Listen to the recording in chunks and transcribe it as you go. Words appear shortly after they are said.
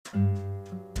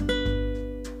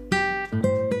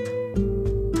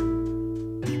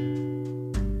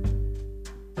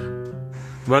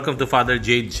Welcome to Father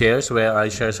Jade Shares, where I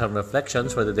share some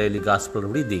reflections for the daily gospel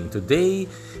reading. Today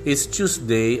is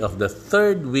Tuesday of the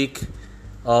third week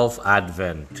of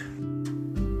Advent.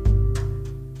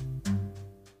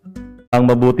 Ang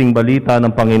mabuting balita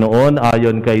ng Panginoon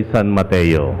ayon kay San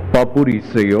Mateo. Papuri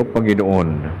sa iyo, Panginoon.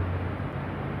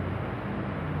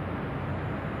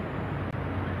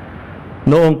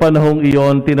 Noong panahong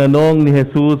iyon, tinanong ni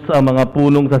Jesus ang mga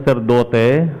punong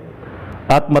saserdote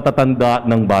at matatanda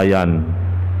ng bayan,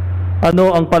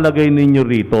 "Ano ang palagay ninyo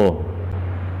rito?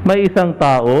 May isang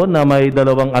tao na may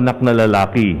 2 anak na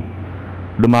lalaki.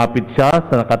 Lumapit siya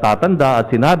sa nakatatanda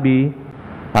at sinabi,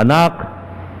 'Anak,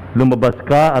 lumabas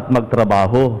ka at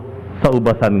magtrabaho sa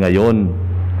ubasan ngayon.'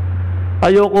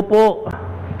 'Ayoko po,'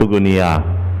 tugon niya.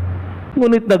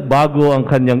 Ngunit nagbago ang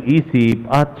kanyang isip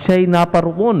at siya'y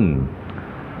naparoon.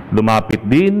 Lumapit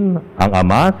din ang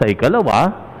ama sa ikalawa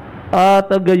at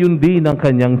gayon din ang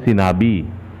kanyang sinabi.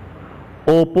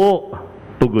 'Opo,'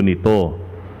 tugon nito.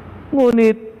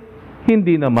 Ngunit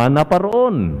hindi naman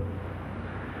naparoon.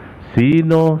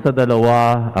 Sino sa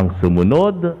dalawa ang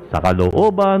sumunod sa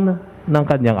kalooban ng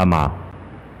kanyang ama?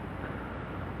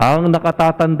 Ang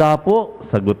nakatatanda po,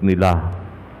 sagot nila.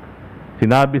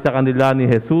 Sinabi sa kanila ni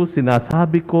Jesus,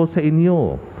 "Sinasabi ko sa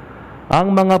inyo,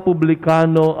 ang mga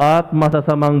publikano at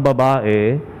masasamang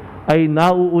babae ay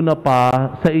nauuna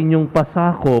pa sa inyong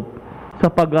pasakop sa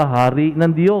paghahari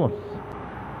ng Diyos.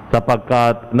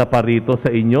 Sapagkat naparito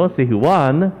sa inyo si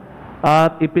Juan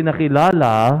at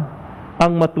ipinakilala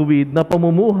ang matuwid na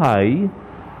pamumuhay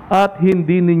at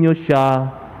hindi ninyo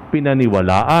siya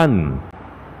pinaniwalaan.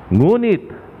 Ngunit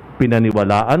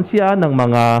pinaniwalaan siya ng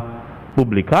mga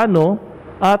publikano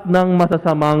at ng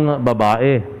masasamang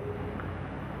babae.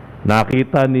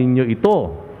 Nakita ninyo ito,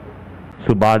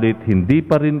 subalit hindi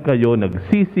pa rin kayo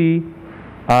nagsisi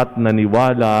at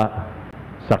naniwala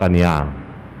sa Kanya."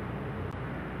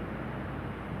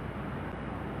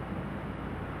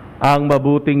 Ang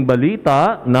mabuting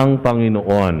balita ng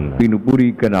Panginoon.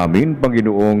 Pinupuri ka namin,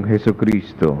 Panginoong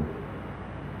Hesukristo.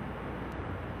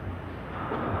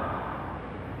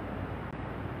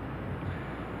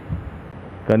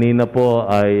 Kanina po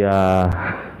ay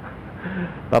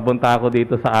papunta ako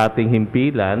dito sa ating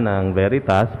himpilan ng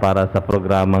Veritas para sa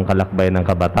programang Kalakbay ng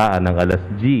Kabataan ng alas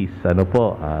 10. Ano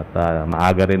po? At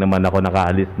maaga rin naman ako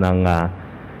nakaalis ng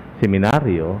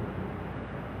seminaryo.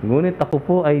 Ngunit ako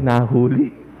po ay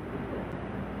nahuli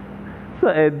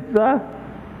sa EDSA.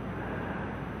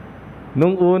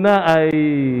 Nung una ay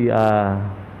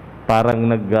parang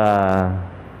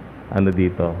ano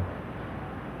dito,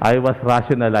 I was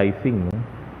rationalizing.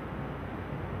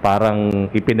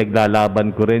 Parang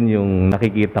ipinaglalaban ko rin yung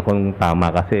nakikita kong tama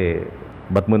kasi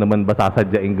ba't mo naman ba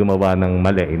sasadyain gumawa ng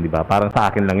mali, hindi ba? Parang sa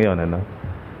akin lang yon, ano?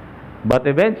 But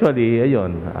eventually,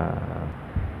 ayun,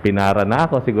 pinara na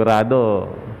ako, sigurado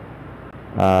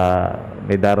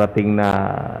may darating na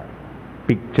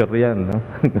picture yan, no?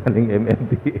 Galing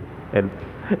MND,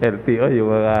 LTO,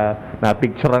 yung mga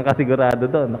na-picturean ka sigurado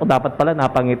doon. Ako, dapat pala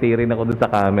napangiti rin ako doon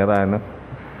sa camera, no?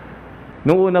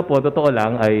 Nung una po, totoo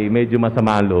lang, ay medyo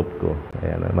masama ang loob ko.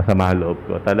 Ayan, masama ang loob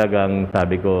ko. Talagang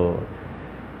sabi ko,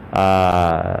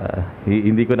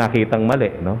 hindi ko nakitang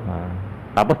mali, no?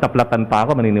 Tapos naplatan pa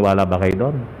ako, maniniwala ba kayo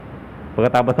doon?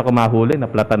 Pagkatapos ako mahuli,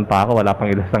 naplatan pa ako, wala pang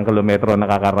 1 kilometro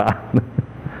nakakaraan.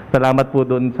 Salamat po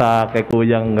doon sa kay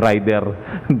Kuyang rider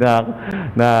na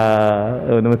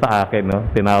naman sa akin,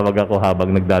 no? Tinawag ako habang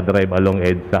nagdadrive along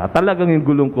EDSA. Talagang yung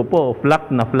gulong ko po,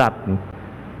 flat na flat.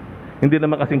 Hindi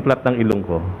naman kasing flat ng ilong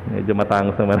ko. Medyo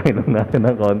matangos naman ang ilong natin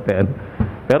ng konti.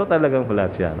 Pero talagang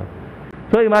flat siya, no?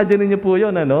 So imagine niyo po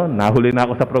yun, ano? Nahuli na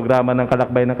ako sa programa ng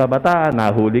Kalakbay ng Kabataan,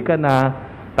 nahuli ka na,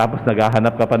 tapos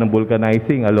naghahanap ka pa ng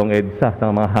vulcanizing along EDSA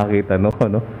sa mga nakakita, no?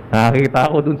 Nakakita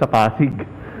ako dun sa Pasig.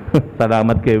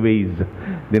 Salamat kay Waze.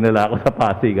 Dinala ako sa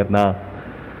Pasig at ang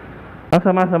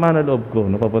sama-sama na loob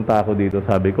ko. Napapunta ako dito,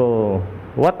 sabi ko,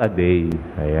 what a day.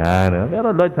 Ayan.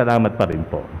 Pero Lord, salamat pa rin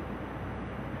po.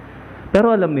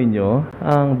 Pero alam ninyo,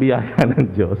 ang biyaya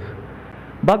ng Diyos,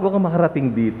 bago ka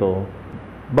makarating dito,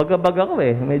 baga-baga ko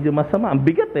medyo masama. Ang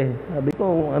bigat Sabi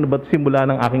ko, ano ba simula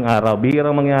ng aking araw?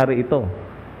 Bihirang mangyari ito.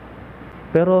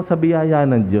 Pero sa biyaya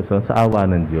ng Diyos, sa awa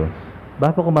ng Diyos,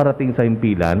 bago ko marating sa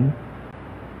himpilan,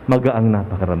 magaang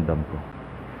napakaramdam ko.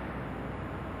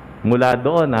 Mula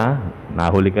doon,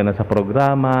 nahuli ka na sa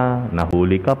programa,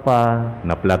 nahuli ka pa,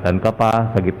 naplatan ka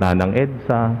pa sa gitna ng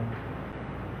EDSA.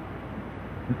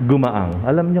 Gumaang.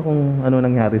 Alam niyo kung ano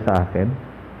nangyari sa akin?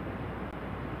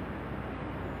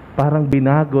 Parang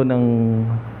binago ng...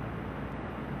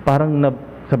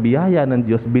 sa biyaya ng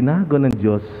Diyos, binago ng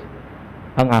Diyos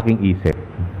ang aking isip.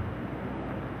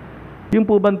 Yung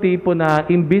po bang tipo na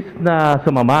imbis na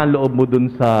sumama ang loob mo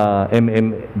dun sa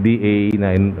MMDA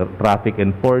na traffic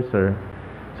enforcer,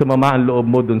 sumama ang loob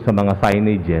mo dun sa mga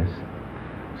signages,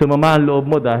 sumama ang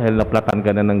loob mo dahil naplatan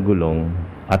ka na ng gulong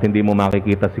at hindi mo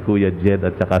makikita si Kuya Jed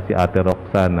at saka si Ate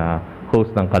Roxanne na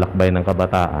host ng Kalakbay ng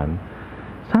Kabataan,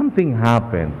 something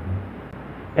happened.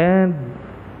 And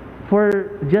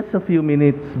for just a few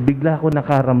minutes, bigla ko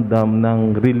nakaramdam ng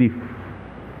relief,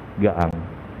 gaang.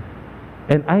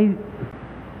 And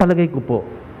palagay ko po,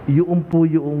 yung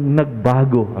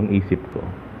nagbago ang isip ko.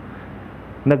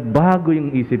 Nagbago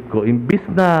yung isip ko. Imbis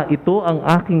na ito ang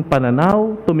aking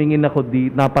pananaw,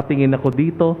 napatingin ako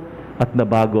dito at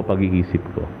nabago pag-iisip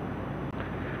ko.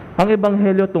 Ang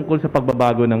Ebanghelyo tungkol sa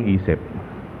pagbabago ng isip.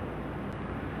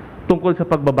 Tungkol sa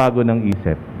pagbabago ng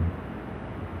isip.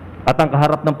 At ang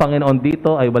kaharap ng Panginoon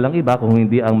dito ay walang iba kung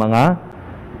hindi ang mga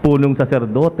punong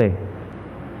saserdote.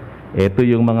 Ito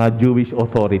yung mga Jewish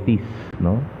authorities,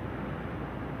 no?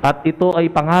 At ito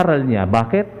ay pangaral niya.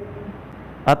 Bakit?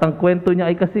 At ang kwento niya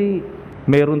ay kasi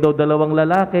mayroon daw dalawang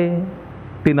lalaki.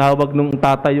 Tinawag nung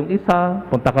tatay yung isa,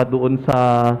 punta ka doon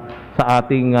sa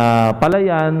ating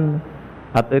palayan.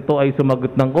 At ito ay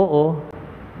sumagot ng oo,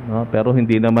 no? Pero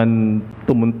hindi naman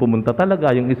pumunta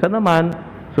talaga. Yung isa naman,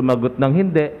 sumagot ng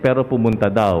hindi, pero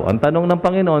pumunta daw. Ang tanong ng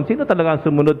Panginoon, sino talaga ang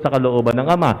sumunod sa kalooban ng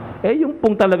Ama? Yung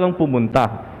pong talagang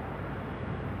pumunta.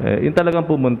 Yung talagang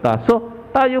pumunta. So,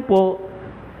 tayo po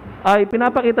ay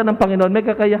pinapakita ng Panginoon, may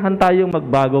kakayahan tayong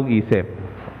magbagong isip.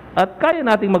 At kaya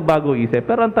nating magbagong isip.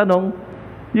 Pero ang tanong,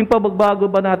 yung pagbabago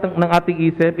ba natin ng ating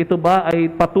isip, ito ba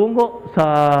ay patungo sa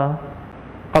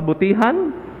kabutihan?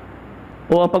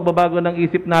 O ang pagbabago ng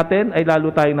isip natin ay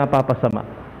lalo tayong napapasama?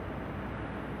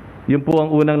 Yun po ang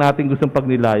unang nating gustong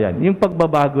pagnilayan. Yung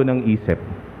pagbabago ng isip.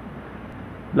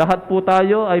 Lahat po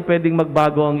tayo ay pwedeng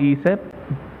magbago ang isip.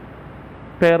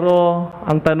 Pero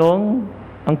ang tanong,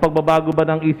 ang pagbabago ba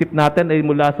ng isip natin ay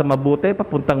mula sa mabuti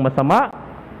papuntang masama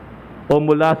o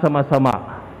mula sa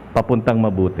masama papuntang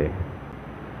mabuti?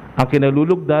 Ang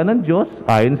kinalulugdan ng Diyos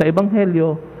ayon sa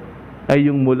Ebanghelyo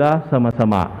ay yung mula sa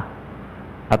masama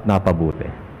at napabuti.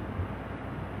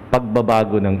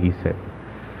 Pagbabago ng isip.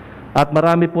 At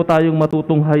marami po tayong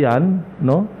matutunghayan,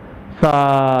 no, sa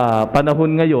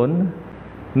panahon ngayon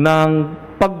ng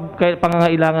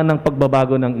pangangailangan ng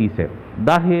pagbabago ng isip.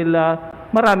 Dahil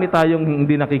marami tayong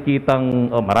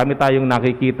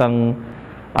nakikitang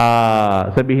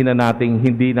sabihin na nating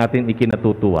hindi natin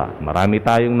ikinatutuwa. Marami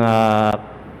tayong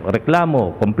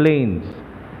reklamo, complaints.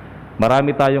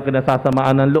 Marami tayong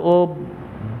kinasasamaan ng loob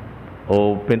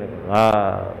o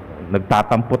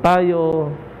nagtatampo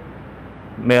tayo.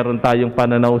 Meron tayong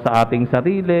pananaw sa ating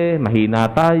sarili, mahina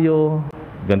tayo,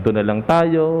 ganito na lang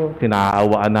tayo,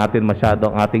 kinaawaan natin masyado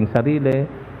ang ating sarili.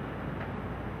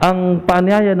 Ang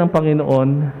paanyaya ng Panginoon,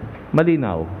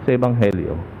 malinaw sa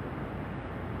Ebanghelyo.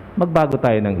 Magbago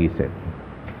tayo ng isip.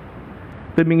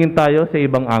 Tumingin tayo sa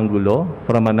ibang anggulo,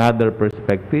 from another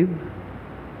perspective,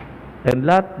 and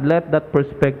let that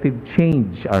perspective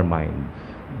change our minds.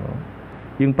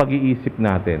 Yung pag-iisip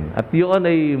natin. At yun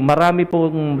ay marami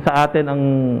pong sa atin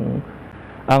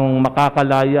ang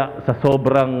makakalaya sa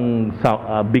sobrang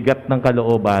bigat ng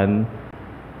kalooban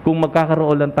kung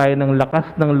magkakaroon lang tayo ng lakas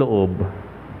ng loob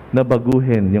na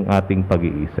baguhin yung ating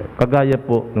pag-iisip. Kagaya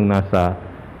po nung nasa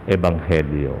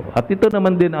Ebanghelyo. At ito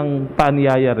naman din ang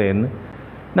paanyaya rin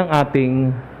ng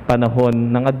ating panahon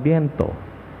ng Adbyento.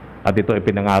 At ito ay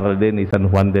pinangaral din ni San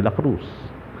Juan de la Cruz.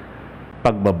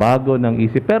 Pagbabago ng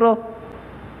isip. Pero,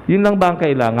 yun lang ba ang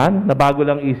kailangan? Nabago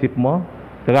lang isip mo?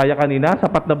 Kagaya kanina,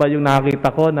 sapat na ba yung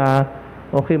nakita ko na,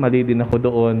 okay, mali din ako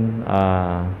doon,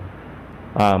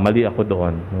 mali ako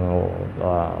doon.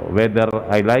 Whether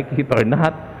I like it or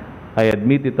not, I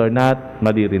admit it or not,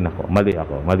 mali rin ako, mali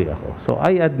ako. So,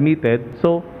 I admitted,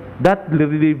 so, that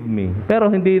relieved me. Pero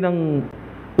hindi ng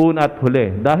una at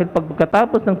huli. Dahil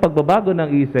pagkatapos ng pagbabago ng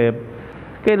isip,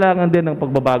 kailangan din ng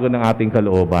pagbabago ng ating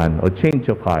kalooban, o change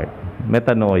of heart,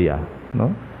 metanoia,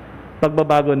 no?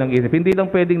 Pagbabago ng isip. Hindi lang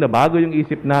pwedeng nabago yung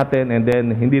isip natin and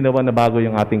then hindi naman nabago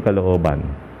yung ating kalooban.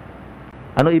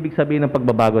 Ano ibig sabihin ng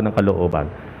pagbabago ng kalooban?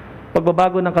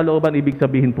 Pagbabago ng kalooban, ibig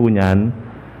sabihin po niyan,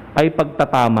 ay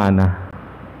pagtatama na.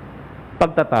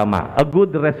 Pagtatama. A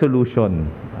good resolution.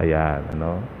 Ayan,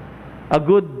 ano? A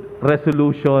good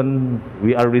resolution,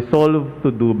 we are resolved to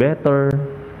do better.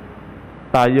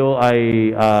 Tayo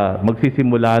ay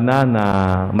magsisimula na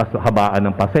mas habaan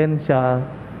ng pasensya,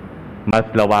 mas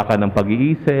lawakan ng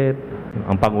pag-iisip,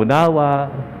 ang pangunawa.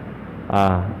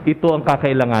 Ito ang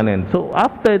kakailanganin. So,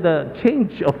 after the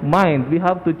change of mind, we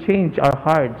have to change our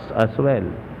hearts as well.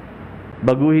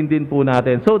 Baguhin din po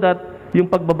natin so that yung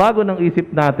pagbabago ng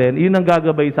isip natin, yun ang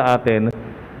gagabay sa atin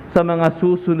sa mga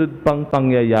susunod pang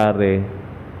pangyayari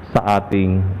sa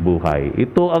ating buhay.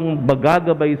 Ito ang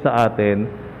magagabay sa atin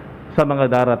sa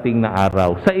mga darating na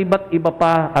araw. Sa iba't iba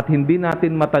pa at hindi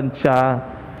natin matansya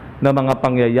na mga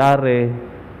pangyayari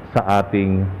sa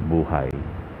ating buhay.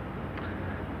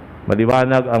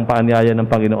 Maliwanag ang paanyaya ng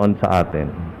Panginoon sa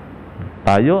atin.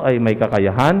 Tayo ay may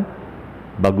kakayahan,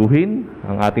 baguhin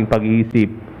ang ating pag-iisip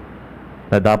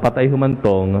na dapat ay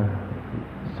humantong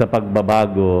sa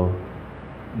pagbabago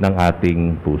ng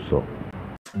ating puso.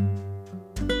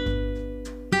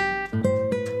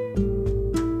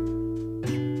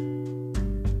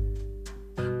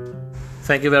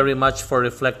 Thank you very much for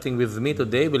reflecting with me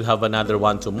today. We'll have another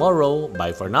one tomorrow.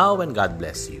 Bye for now and God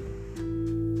bless you.